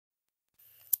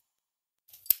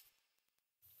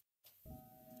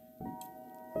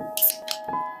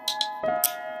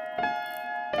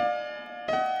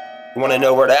You wanna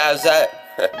know where the Av's at?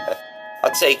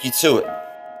 I'll take you to it.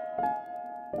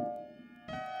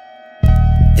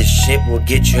 This shit will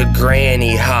get your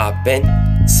granny hoppin',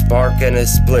 sparkin' a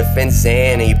spliff and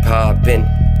Zanny poppin'.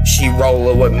 She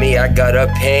rollin' with me, I got her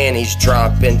panties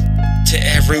droppin'. To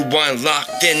everyone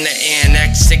locked in the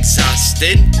annex,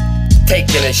 exhausted,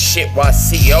 taking a shit while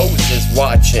COs is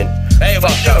watching. Hey,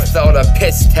 fuck, I felt a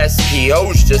piss test,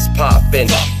 PO's just poppin'.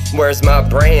 Where's my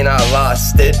brain? I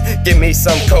lost it. Give me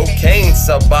some cocaine,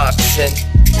 Suboxone,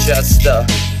 just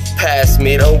pass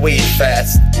me the weed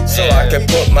fast, so I can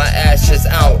put my ashes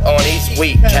out on these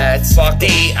weak cats. Fuck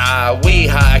D.I., we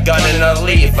high, gun in the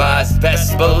Levi's,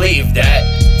 best believe that.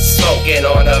 Smoking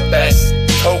on the best,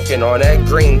 token on that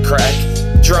green crack.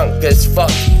 Drunk as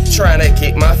fuck, trying to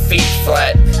keep my feet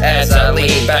flat. As I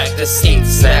lean back, the seat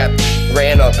snap.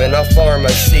 Ran up in a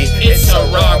pharmacy, it's a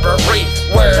robbery,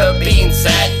 where the beans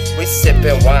at? We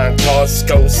sippin' wine called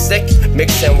Sko Sick,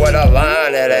 mixin' with a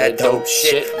line of that dope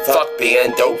shit. Fuck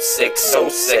being dope sick, so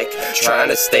sick, trying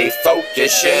to stay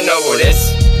focused, you know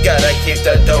this. Gotta keep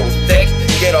the dough thick,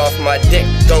 get off my dick,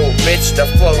 go bitch, the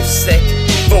flow sick.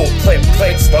 Full clip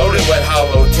clicks, loaded with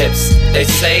hollow tips. They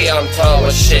say I'm tall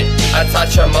as shit, I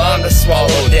taught your mom to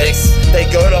swallow dicks. They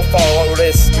go to follow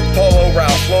this Polo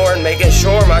Ralph Lauren, making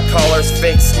sure my collar's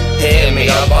fixed. Hand me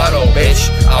a bottle,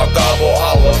 bitch, I'll gobble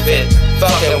all of it.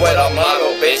 Fucking with a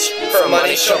model, bitch, for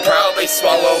money she'll probably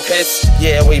swallow piss.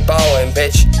 Yeah, we ballin',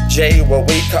 bitch, J, what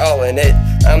we callin' it.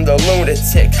 I'm the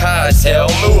lunatic, high as hell,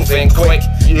 moving quick.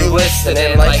 You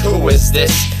listening like, who is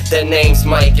this? The name's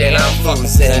Mike and I'm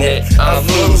losing it, I'm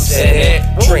losing it.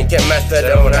 Drinking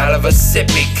methadone out of a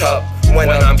sippy cup. When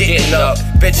I'm getting up,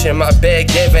 bitch in my bed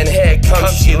giving head,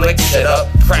 come she licks it up.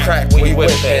 Crack we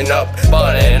whipping up,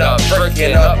 bunning up,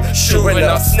 bricking up, shooting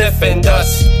up, sniffing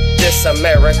dust. This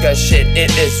America shit,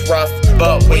 it is rough,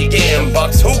 but we getting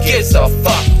bucks, who gives a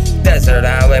fuck? Desert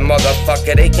Island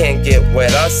motherfucker, they can't get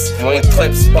with us. When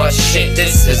clips bust shit,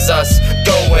 this is us,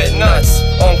 going nuts.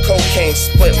 On cocaine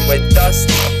split with dust,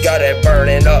 got it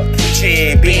burning up.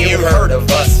 G.B., you heard of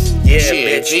us? Yeah,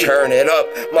 bitch, turn it up.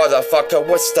 Motherfucker,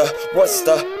 what's the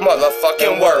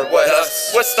motherfucking word with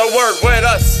us? What's the word with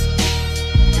us?